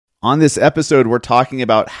On this episode, we're talking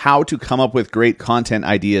about how to come up with great content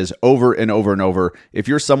ideas over and over and over. If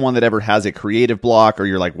you're someone that ever has a creative block or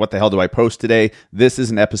you're like, what the hell do I post today? This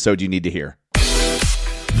is an episode you need to hear.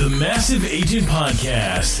 The Massive Agent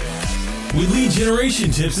Podcast, with lead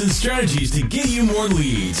generation tips and strategies to get you more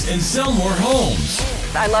leads and sell more homes.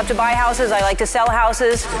 I love to buy houses. I like to sell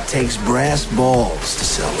houses. It takes brass balls to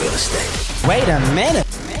sell real estate. Wait a minute.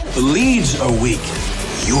 The leads are weak.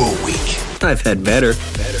 You're weak. I've had better.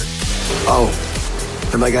 Oh,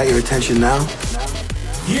 have I got your attention now?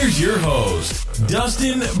 Here's your host,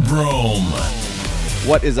 Dustin Brome.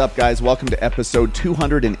 What is up, guys? Welcome to episode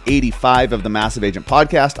 285 of the Massive Agent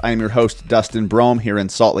Podcast. I am your host, Dustin Brome, here in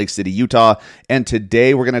Salt Lake City, Utah. And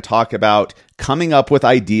today we're going to talk about coming up with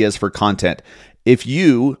ideas for content. If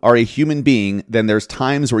you are a human being, then there's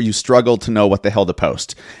times where you struggle to know what the hell to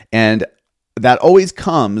post. And that always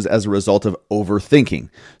comes as a result of overthinking.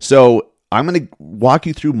 So I'm going to walk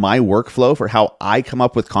you through my workflow for how I come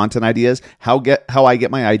up with content ideas, how I get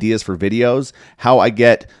my ideas for videos, how I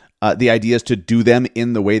get the ideas to do them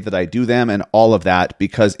in the way that I do them, and all of that,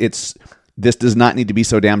 because this does not need to be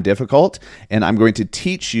so damn difficult. And I'm going to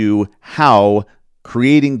teach you how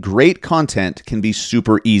creating great content can be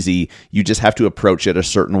super easy. You just have to approach it a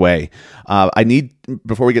certain way.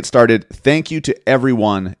 Before we get started, thank you to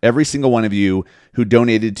everyone, every single one of you who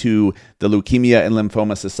donated to the Leukemia and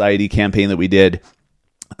Lymphoma Society campaign that we did.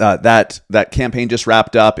 That campaign just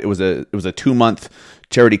wrapped up. It was a 2-month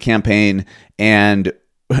charity campaign, and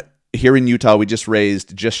here in Utah, we just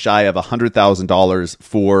raised just shy of $100,000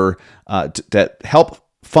 for to help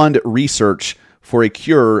fund research for a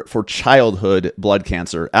cure for childhood blood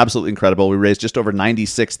cancer. Absolutely incredible. We raised just over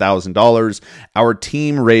 $96,000. Our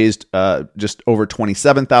team raised just over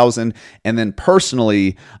 $27,000, and then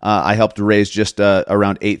personally, I helped raise just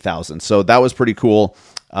around $8,000. So that was pretty cool.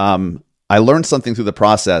 I learned something through the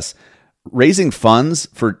process. Raising funds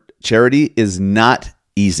for charity is not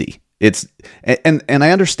easy. And I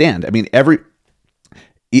understand. I mean,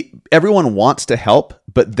 everyone wants to help,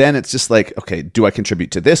 but then it's just like, okay, do I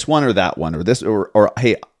contribute to this one or that one or this, or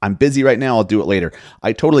hey, I'm busy right now, I'll do it later.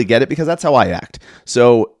 I totally get it, because that's how I act.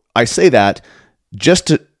 So I say that just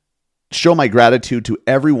to show my gratitude to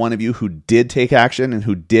every one of you who did take action and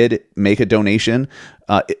who did make a donation.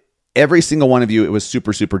 Every single one of you, it was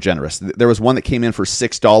super, super generous. There was one that came in for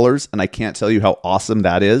 $6, and I can't tell you how awesome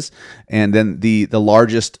that is. And then the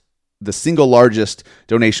single largest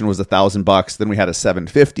donation was $1,000. Then we had a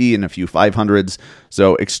 $750 and a few $500s.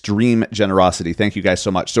 So extreme generosity. Thank you guys so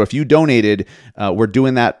much. So if you donated, we're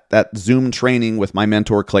doing that Zoom training with my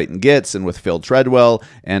mentor Clayton Gitz and with Phil Treadwell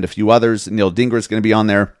and a few others. Neil Dinger is going to be on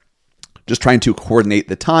there. Just trying to coordinate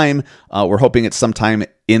the time. We're hoping it's sometime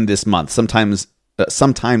in this month. Sometime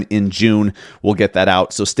in June, we'll get that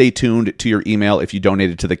out. So stay tuned to your email if you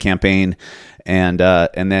donated to the campaign, and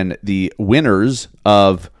then the winners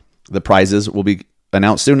of the prizes will be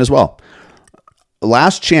announced soon as well.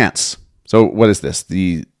 Last chance. So what is this?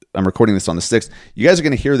 I'm recording this on the 6th. You guys are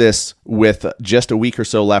going to hear this with just a week or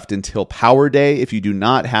so left until Power Day. If you do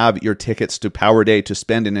not have your tickets to Power Day to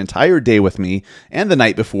spend an entire day with me and the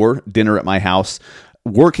night before, dinner at my house,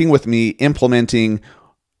 working with me, implementing,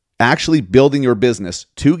 actually building your business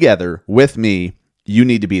together with me, you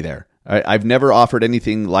need to be there. I've never offered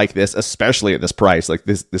anything like this, especially at this price. Like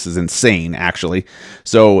this is insane, actually.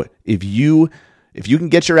 So if you can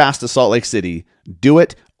get your ass to Salt Lake City, do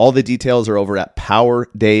it. All the details are over at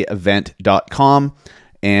powerdayevent.com,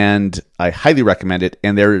 and I highly recommend it.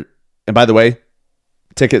 And by the way,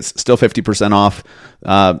 tickets still 50% off.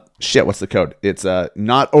 What's the code? It's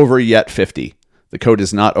not over yet 50. The code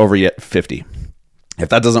is not over yet 50. If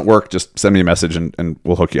that doesn't work, just send me a message and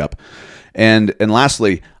we'll hook you up. And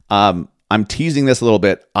lastly, I'm teasing this a little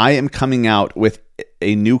bit. I am coming out with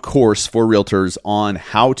a new course for realtors on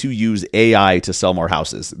how to use AI to sell more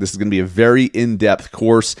houses. This is going to be a very in-depth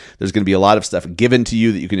course. There's going to be a lot of stuff given to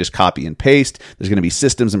you that you can just copy and paste. There's going to be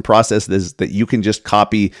systems and processes that you can just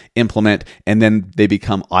copy, implement, and then they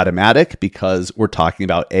become automatic because we're talking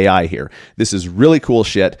about AI here. This is really cool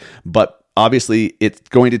shit, but obviously, it's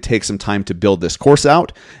going to take some time to build this course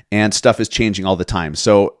out, and stuff is changing all the time.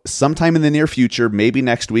 So sometime in the near future, maybe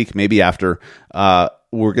next week, maybe after,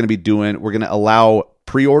 we're going to allow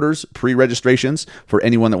pre-orders, pre-registrations for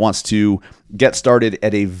anyone that wants to get started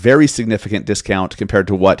at a very significant discount compared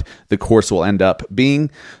to what the course will end up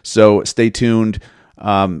being. So stay tuned.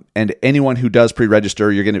 And anyone who does pre-register,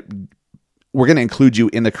 we're going to include you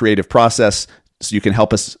in the creative process so you can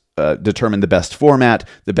help us determine the best format,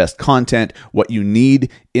 the best content, what you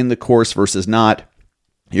need in the course versus not.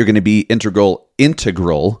 You're going to be integral.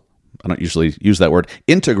 I don't usually use that word,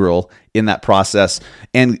 integral in that process,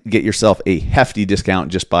 and get yourself a hefty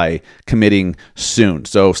discount just by committing soon.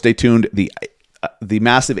 So stay tuned. The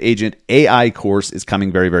Massive Agent AI course is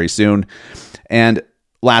coming very, very soon. And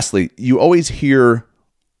lastly, you always hear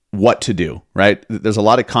what to do, right? There's a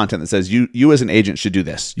lot of content that says you as an agent should do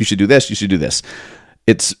this. You should do this. You should do this.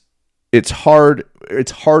 It's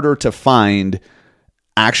harder to find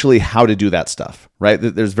actually how to do that stuff, right?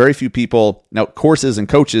 There's very few people now, courses and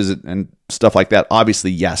coaches and stuff like that.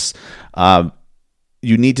 Obviously, yes.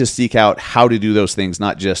 You need to seek out how to do those things,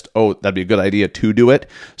 not just, oh, that'd be a good idea to do it.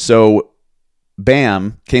 So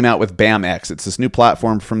BAM came out with BAMX. It's this new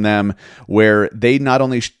platform from them where they not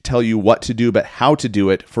only tell you what to do, but how to do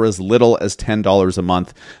it for as little as $10 a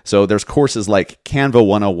month. So there's courses like Canva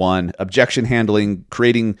 101, objection handling,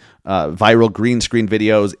 creating viral green screen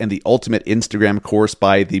videos, and the ultimate Instagram course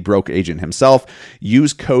by the broke agent himself.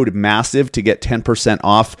 Use code MASSIVE to get 10%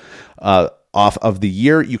 off of the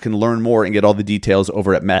year. You can learn more and get all the details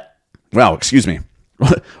over at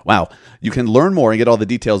Wow. You can learn more and get all the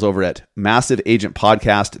details over at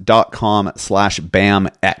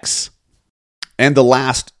massiveagentpodcast.com/BAMX. And the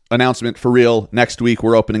last announcement for real, next week,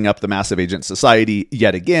 we're opening up the Massive Agent Society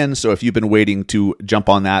yet again. So if you've been waiting to jump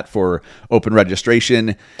on that for open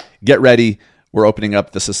registration, get ready. We're opening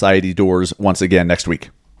up the society doors once again next week.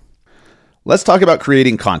 Let's talk about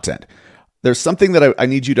creating content. There's something that I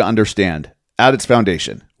need you to understand at its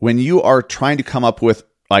foundation. When you are trying to come up with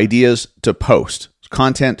ideas to post,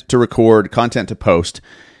 content to record, content to post,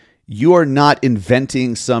 you are not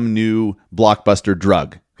inventing some new blockbuster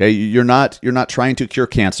drug. Okay, you're not trying to cure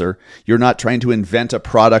cancer. You're not trying to invent a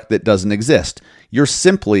product that doesn't exist. You're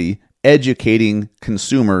simply educating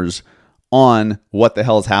consumers on what the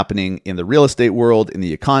hell is happening in the real estate world, in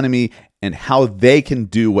the economy, and how they can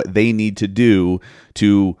do what they need to do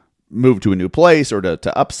to move to a new place or to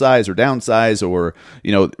upsize or downsize or,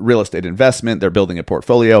 real estate investment. They're building a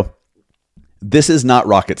portfolio. This is not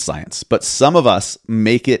rocket science, but some of us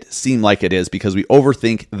make it seem like it is because we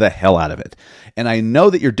overthink the hell out of it. And I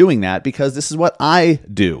know that you're doing that because this is what I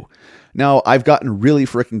do. Now, I've gotten really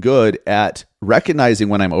freaking good at recognizing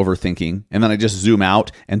when I'm overthinking, and then I just zoom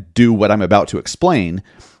out and do what I'm about to explain.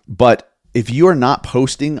 But if you are not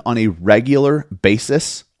posting on a regular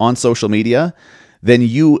basis on social media, then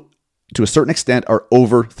you, to a certain extent, are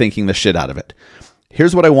overthinking the shit out of it.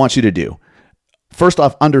 Here's what I want you to do. First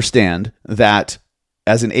off, understand that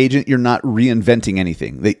as an agent, you're not reinventing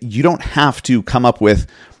anything. That you don't have to come up with.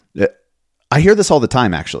 I hear this all the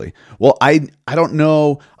time, actually. Well, I don't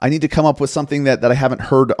know. I need to come up with something that I haven't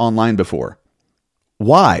heard online before.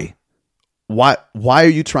 Why? Why are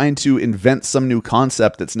you trying to invent some new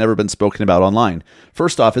concept that's never been spoken about online?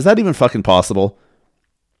 First off, is that even fucking possible?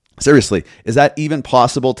 Seriously, is that even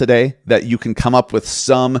possible today that you can come up with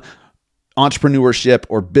some entrepreneurship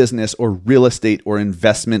or business or real estate or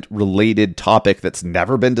investment related topic that's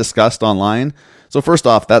never been discussed online? So first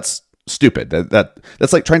off, that's stupid.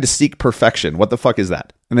 That's like trying to seek perfection. What the fuck is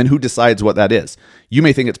that? And then who decides what that is? You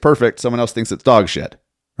may think it's perfect. Someone else thinks it's dog shit,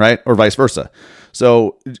 right? Or vice versa.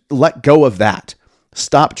 So let go of that.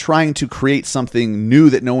 Stop trying to create something new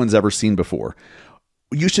that no one's ever seen before.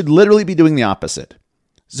 You should literally be doing the opposite.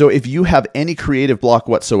 So if you have any creative block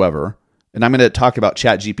whatsoever, and I'm going to talk about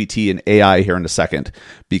ChatGPT and AI here in a second,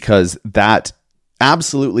 because that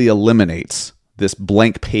absolutely eliminates this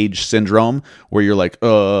blank page syndrome where you're like,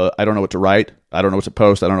 I don't know what to write. I don't know what to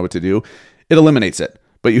post. I don't know what to do. It eliminates it.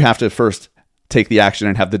 But you have to first take the action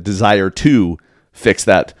and have the desire to fix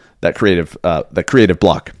that creative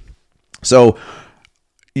block. So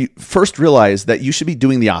you first realize that you should be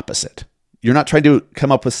doing the opposite. You're not trying to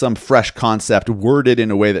come up with some fresh concept worded in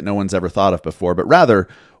a way that no one's ever thought of before, but rather,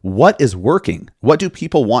 what is working? What do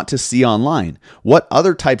people want to see online? What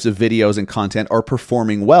other types of videos and content are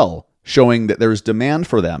performing well, showing that there's demand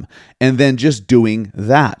for them? And then just doing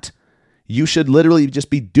that. You should literally just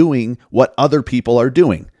be doing what other people are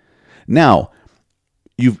doing. Now,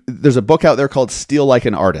 there's a book out there called Steal Like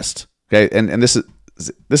an Artist. Okay, and this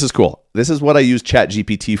is cool. This is what I used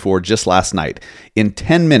ChatGPT for just last night. In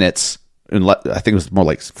 10 minutes, I think it was more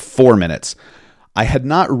like 4 minutes, I had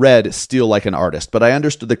not read Steal Like an Artist, but I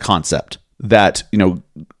understood the concept that,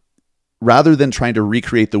 rather than trying to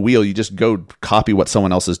recreate the wheel, you just go copy what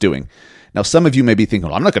someone else is doing. Now, some of you may be thinking,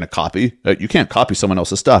 well, I'm not going to copy. You can't copy someone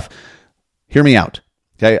else's stuff. Hear me out.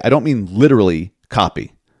 Okay. I don't mean literally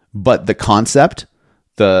copy, but the concept,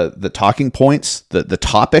 the talking points, the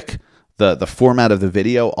topic, the format of the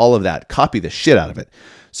video, all of that, copy the shit out of it.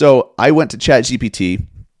 So I went to ChatGPT.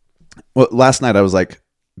 Well, last night I was like,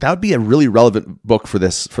 that would be a really relevant book for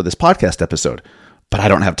this podcast episode, but I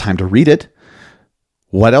don't have time to read it.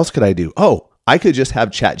 What else could I do? Oh, I could just have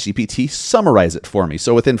ChatGPT summarize it for me.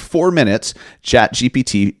 So within 4 minutes,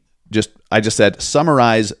 ChatGPT I just said,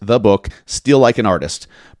 summarize the book, Steal Like an Artist.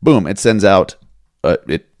 Boom, it sends out,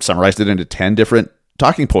 it summarized it into 10 different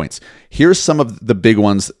talking points. Here's some of the big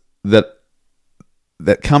ones that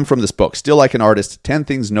come from this book, Steal Like an Artist, 10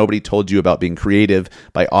 Things Nobody Told You About Being Creative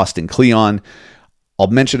by Austin Kleon. I'll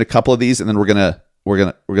mention a couple of these and then we're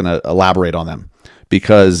gonna elaborate on them,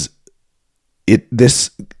 because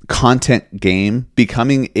this content game,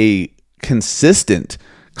 becoming a consistent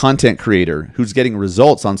content creator who's getting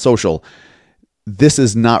results on social, this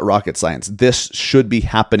is not rocket science. This should be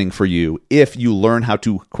happening for you if you learn how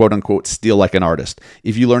to, quote unquote, steal like an artist.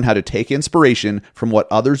 If you learn how to take inspiration from what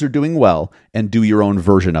others are doing well and do your own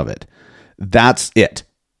version of it. That's it.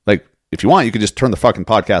 Like, if you want, you can just turn the fucking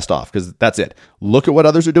podcast off, because that's it. Look at what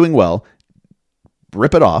others are doing well,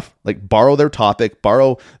 rip it off, like borrow their topic,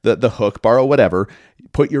 borrow the hook, borrow whatever,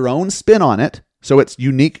 put your own spin on it. So it's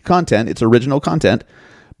unique content, it's original content,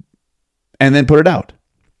 and then put it out.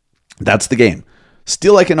 That's the game.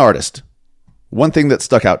 Steal like an artist. One thing that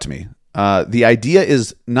stuck out to me. The idea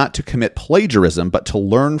is not to commit plagiarism, but to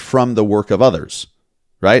learn from the work of others,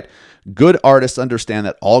 right? Good artists understand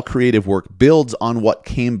that all creative work builds on what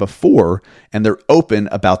came before, and they're open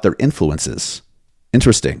about their influences.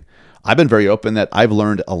 Interesting. I've been very open that I've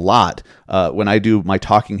learned a lot. When I do my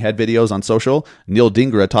talking head videos on social, Neil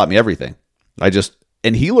Dingra taught me everything.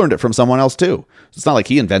 And he learned it from someone else too. It's not like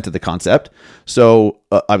he invented the concept. So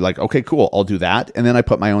I'm like, okay, cool, I'll do that. And then I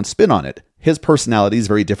put my own spin on it. His personality is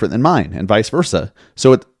very different than mine and vice versa.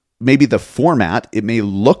 So maybe the format, it may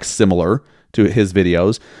look similar to his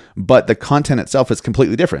videos, but the content itself is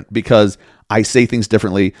completely different because I say things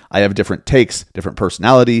differently. I have different takes, different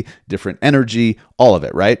personality, different energy, all of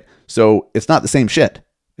it, right? So it's not the same shit.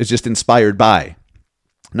 It's just inspired by.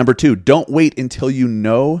 Number 2, don't wait until you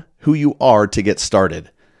know who you are to get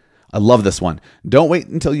started. I love this one. Don't wait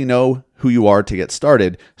until you know who you are to get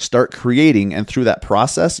started. Start creating, and through that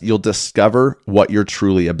process, you'll discover what you're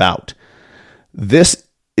truly about. This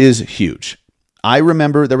is huge. I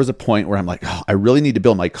remember there was a point where I'm like, oh, I really need to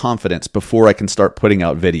build my confidence before I can start putting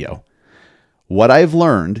out video. What I've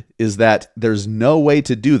learned is that there's no way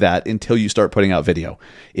to do that until you start putting out video.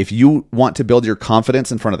 If you want to build your confidence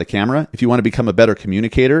in front of the camera, if you want to become a better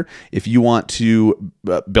communicator, if you want to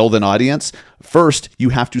build an audience, first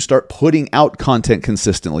you have to start putting out content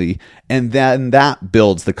consistently, and then that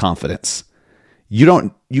builds the confidence.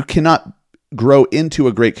 You cannot grow into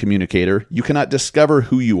a great communicator. You cannot discover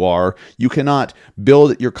who you are. You cannot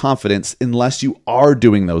build your confidence unless you are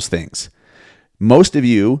doing those things. Most of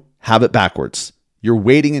you have it backwards. You're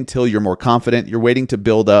waiting until you're more confident. You're waiting to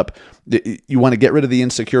build up. You want to get rid of the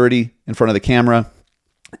insecurity in front of the camera.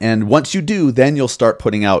 And once you do, then you'll start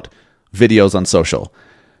putting out videos on social.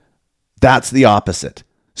 That's the opposite.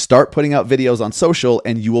 Start putting out videos on social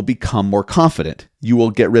and you will become more confident. You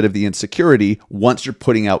will get rid of the insecurity once you're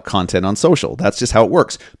putting out content on social. That's just how it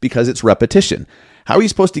works, because it's repetition. How are you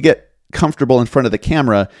supposed to get comfortable in front of the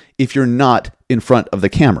camera if you're not in front of the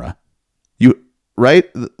camera?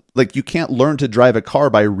 Right? Like, you can't learn to drive a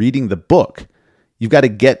car by reading the book. You've got to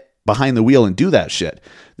get behind the wheel and do that shit.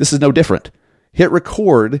 This is no different. Hit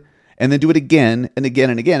record and then do it again and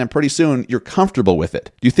again and again. And pretty soon you're comfortable with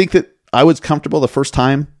it. Do you think that I was comfortable the first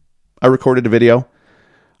time I recorded a video?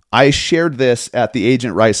 I shared this at the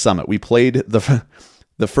Agent Rise Summit. We played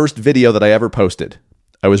the first video that I ever posted.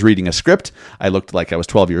 I was reading a script. I looked like I was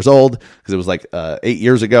 12 years old because it was like 8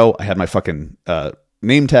 years ago. I had my fucking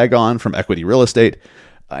name tag on from Equity Real Estate,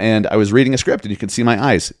 and I was reading a script and you could see my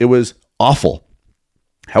eyes. It was awful.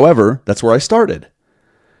 However, that's where I started.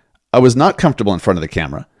 I was not comfortable in front of the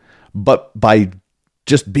camera, but by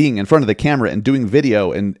just being in front of the camera and doing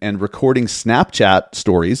video and recording Snapchat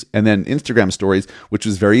stories and then Instagram stories, which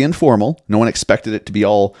was very informal. No one expected it to be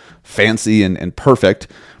all fancy and perfect.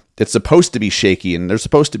 It's supposed to be shaky, and there's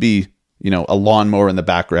supposed to be, a lawnmower in the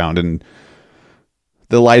background, and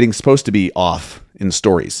the lighting's supposed to be off in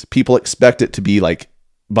stories. People expect it to be like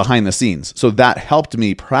behind the scenes. So that helped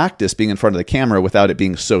me practice being in front of the camera without it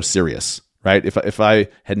being so serious, right? If I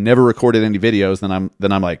had never recorded any videos,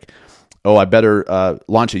 then I'm like, oh, I better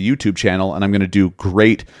launch a YouTube channel, and I'm going to do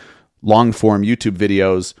great long form YouTube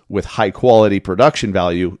videos with high quality production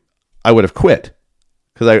value. I would have quit,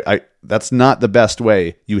 because I that's not the best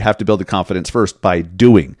way. You have to build the confidence first by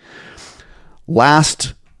doing.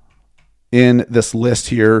 Last in this list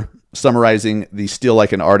here, summarizing the Steal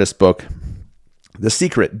Like an Artist book, the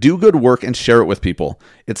secret: do good work and share it with people.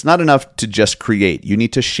 It's not enough to just create. You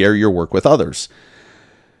need to share your work with others.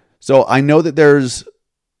 So I know that there's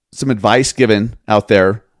some advice given out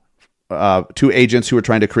there to agents who are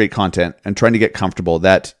trying to create content and trying to get comfortable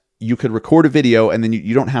that you could record a video and then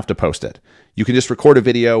you don't have to post it. You can just record a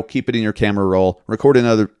video, keep it in your camera roll, record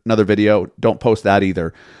another video, don't post that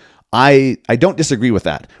either. I don't disagree with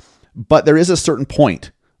that, but there is a certain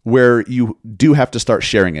point where you do have to start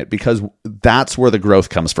sharing it because that's where the growth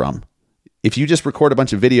comes from. If you just record a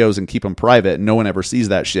bunch of videos and keep them private and no one ever sees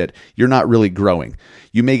that shit, you're not really growing.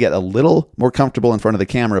 You may get a little more comfortable in front of the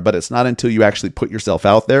camera, but it's not until you actually put yourself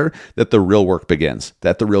out there that the real work begins,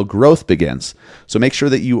 that the real growth begins. So make sure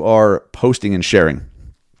that you are posting and sharing.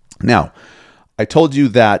 Now, I told you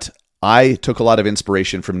that I took a lot of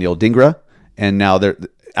inspiration from Neil Dingra, and now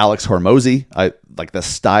Alex Hormozi. I like the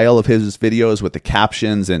style of his videos with the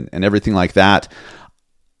captions and everything like that.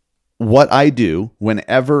 What I do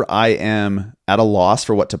whenever I am at a loss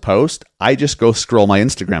for what to post, I just go scroll my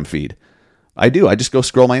Instagram feed. I just go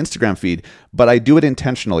scroll my Instagram feed, but I do it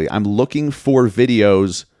intentionally. I'm looking for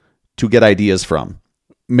videos to get ideas from.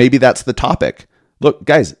 Maybe that's the topic. Look,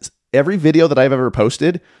 guys, every video that I've ever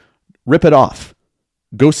posted, rip it off.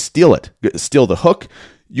 Go steal it. Steal the hook.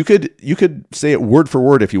 You could say it word for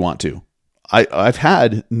word if you want to. I've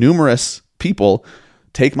had numerous people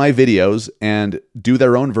take my videos and do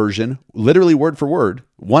their own version, literally word for word.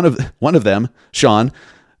 One of them, Sean,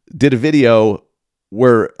 did a video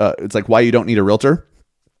where it's like why you don't need a realtor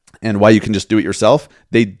and why you can just do it yourself.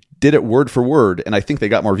 They did it word for word, and I think they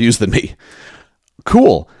got more views than me.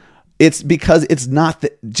 Cool. It's because it's not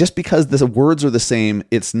just because the words are the same,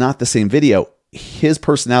 it's not the same video. His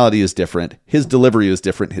personality is different. His delivery is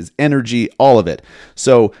different. His energy, all of it.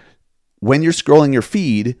 So when you're scrolling your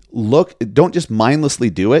feed, don't just mindlessly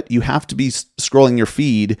do it. You have to be scrolling your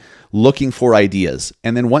feed looking for ideas.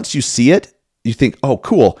 And then once you see it, you think, oh,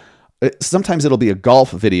 cool. Sometimes it'll be a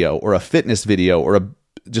golf video or a fitness video or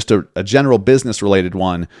just a general business related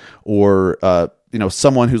one, or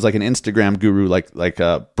someone who's like an Instagram guru like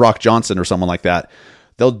Brock Johnson or someone like that.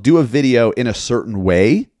 They'll do a video in a certain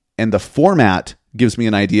way, and the format gives me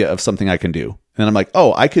an idea of something I can do. And I'm like,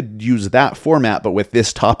 oh, I could use that format, but with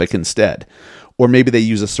this topic instead. Or maybe they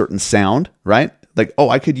use a certain sound, right? Like, oh,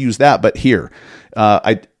 I could use that, but here.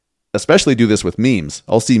 I especially do this with memes.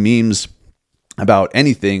 I'll see memes about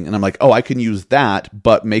anything, and I'm like, oh, I can use that,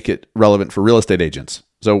 but make it relevant for real estate agents.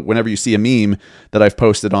 So whenever you see a meme that I've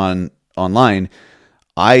posted online,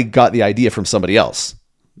 I got the idea from somebody else.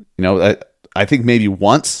 I think maybe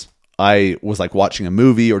once I was like watching a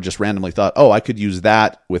movie or just randomly thought, oh, I could use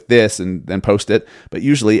that with this and then post it. But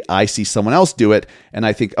usually I see someone else do it and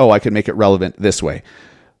I think, oh, I could make it relevant this way.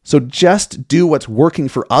 So just do what's working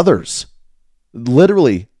for others.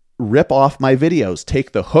 Literally rip off my videos.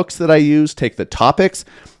 Take the hooks that I use, take the topics.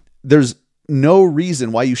 There's no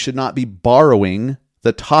reason why you should not be borrowing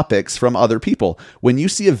the topics from other people. When you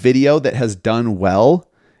see a video that has done well,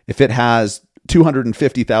 if it has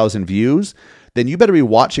 250,000 views, then you better be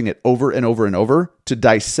watching it over and over and over to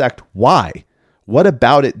dissect why. What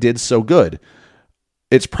about it did so good?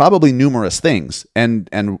 It's probably numerous things, and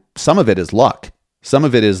some of it is luck. Some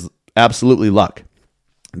of it is absolutely luck.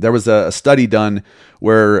 There was a study done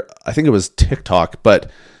where I think it was TikTok, but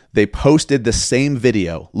they posted the same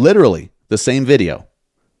video, literally the same video,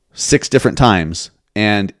 6 different times,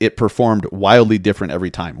 and it performed wildly different every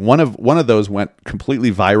time. One of those went completely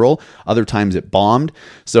viral. Other times it bombed.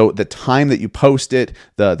 So the time that you post it,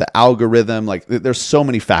 the algorithm, like there's so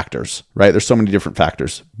many factors, right? There's so many different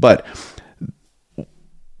factors, but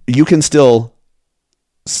you can still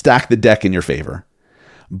stack the deck in your favor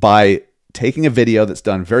by taking a video that's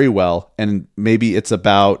done very well, and maybe it's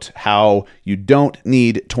about how you don't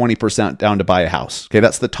need 20% down to buy a house. Okay,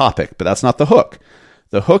 that's the topic, but that's not the hook.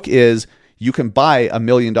 The hook is you can buy $1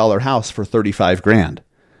 million house for $35,000.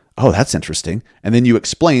 Oh, that's interesting. And then you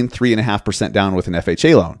explain 3.5% down with an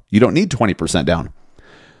FHA loan. You don't need 20% down.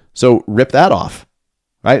 So rip that off,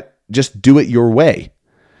 right? Just do it your way.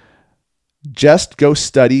 Just go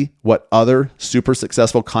study what other super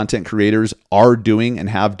successful content creators are doing and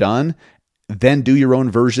have done. Then do your own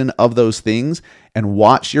version of those things and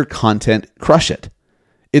watch your content crush it.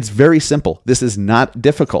 It's very simple. This is not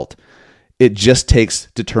difficult. It just takes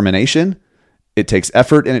determination, it takes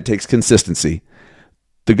effort, and it takes consistency.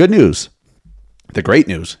 The good news, the great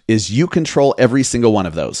news, is you control every single one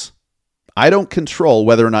of those. I don't control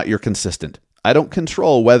whether or not you're consistent. I don't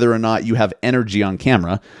control whether or not you have energy on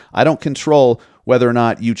camera. I don't control whether or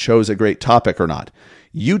not you chose a great topic or not.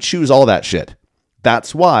 You choose all that shit.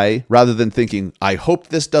 That's why, rather than thinking, I hope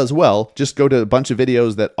this does well, just go to a bunch of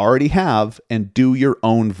videos that already have and do your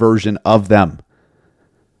own version of them.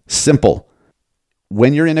 Simple.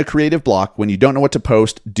 When you're in a creative block, when you don't know what to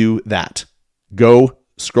post, do that. Go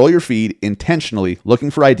scroll your feed intentionally,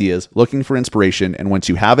 looking for ideas, looking for inspiration. And once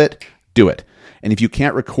you have it, do it. And if you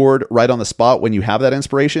can't record right on the spot when you have that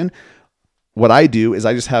inspiration, what I do is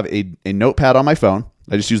I just have a notepad on my phone.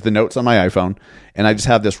 I just use the notes on my iPhone, and I just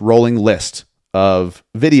have this rolling list of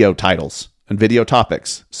video titles and video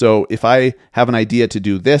topics. So if I have an idea to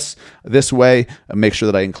do this way, make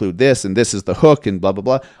sure that I include this, and this is the hook, and blah, blah,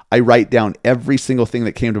 blah. I write down every single thing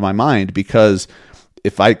that came to my mind, because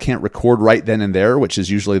if I can't record right then and there, which is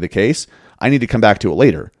usually the case, I need to come back to it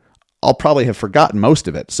later. I'll probably have forgotten most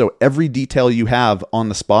of it. So every detail you have on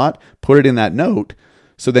the spot, put it in that note.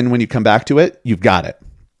 So then when you come back to it, you've got it.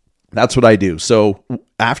 That's what I do. So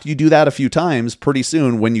after you do that a few times, pretty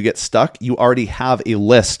soon when you get stuck, you already have a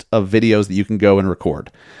list of videos that you can go and record.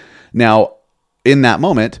 Now, in that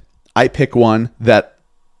moment, I pick one that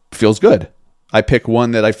feels good. I pick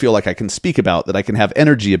one that I feel like I can speak about, that I can have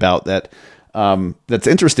energy about, that's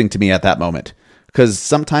interesting to me at that moment. Because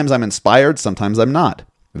sometimes I'm inspired, sometimes I'm not.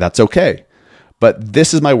 That's okay. But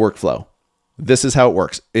this is my workflow. This is how it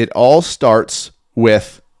works. It all starts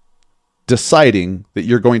with deciding that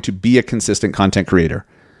you're going to be a consistent content creator.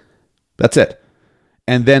 That's it.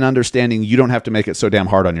 And then understanding you don't have to make it so damn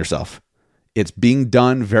hard on yourself. It's being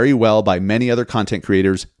done very well by many other content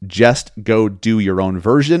creators. Just go do your own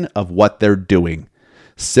version of what they're doing.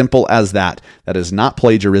 Simple as that. That is not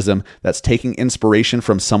plagiarism. That's taking inspiration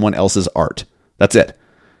from someone else's art. That's it.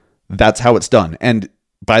 That's how it's done. And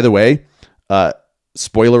by the way,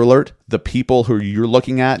 spoiler alert, the people who you're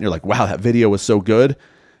looking at and you're like, wow, that video was so good,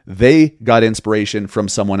 they got inspiration from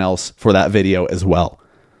someone else for that video as well.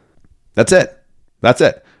 That's it. That's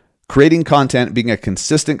it. Creating content, being a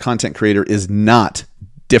consistent content creator is not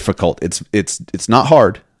difficult. It's not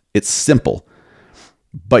hard. It's simple.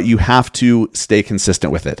 But you have to stay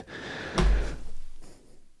consistent with it.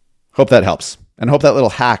 Hope that helps. And hope that little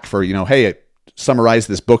hack for, hey, summarize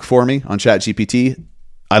this book for me on ChatGPT.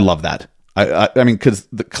 I love that. I mean, because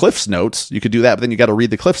the Cliff's Notes, you could do that, but then you got to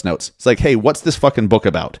read the Cliff's Notes. It's like, hey, what's this fucking book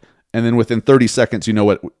about? And then within 30 seconds, you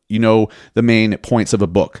know the main points of a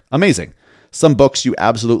book. Amazing. Some books you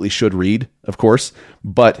absolutely should read, of course.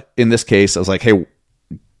 But in this case, I was like, hey,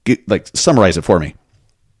 summarize it for me.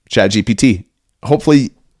 ChatGPT.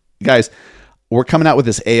 Hopefully, guys, we're coming out with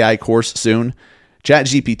this AI course soon.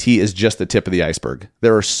 ChatGPT is just the tip of the iceberg.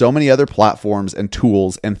 There are so many other platforms and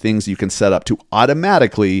tools and things you can set up to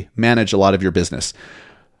automatically manage a lot of your business.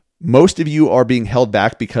 Most of you are being held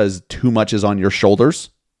back because too much is on your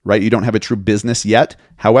shoulders, right? You don't have a true business yet.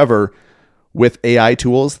 However, with AI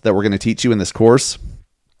tools that we're going to teach you in this course,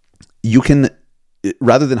 you can,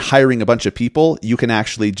 rather than hiring a bunch of people, you can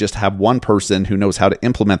actually just have one person who knows how to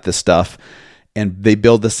implement this stuff, and they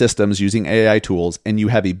build the systems using AI tools, and you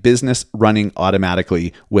have a business running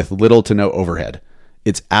automatically with little to no overhead.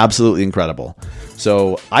 It's absolutely incredible.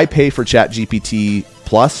 So I pay for ChatGPT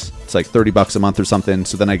Plus. It's like $30 a month or something.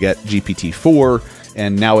 So then I get GPT-4,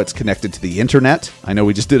 and now it's connected to the internet. I know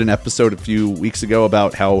we just did an episode a few weeks ago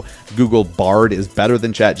about how Google Bard is better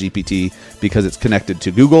than ChatGPT because it's connected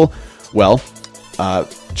to Google. Well,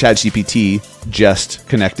 ChatGPT just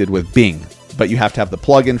connected with Bing, but you have to have the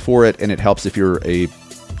plugin for it, and it helps if you're a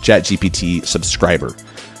ChatGPT subscriber.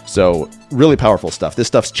 So really powerful stuff. This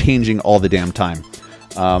stuff's changing all the damn time.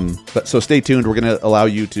 But so stay tuned. We're going to allow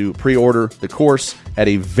you to pre-order the course at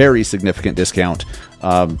a very significant discount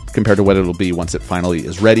compared to what it'll be once it finally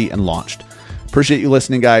is ready and launched. Appreciate you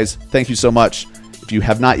listening, guys. Thank you so much. If you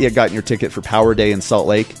have not yet gotten your ticket for Power Day in Salt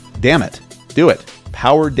Lake, damn it, do it.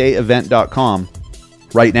 PowerDayEvent.com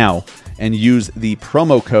right now and use the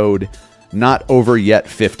promo code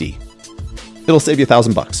NotOverYet50. It'll save you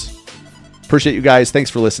 $1,000. Appreciate you guys. Thanks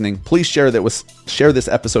for listening. Please share this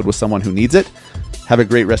episode with someone who needs it. Have a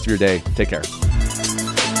great rest of your day. Take care.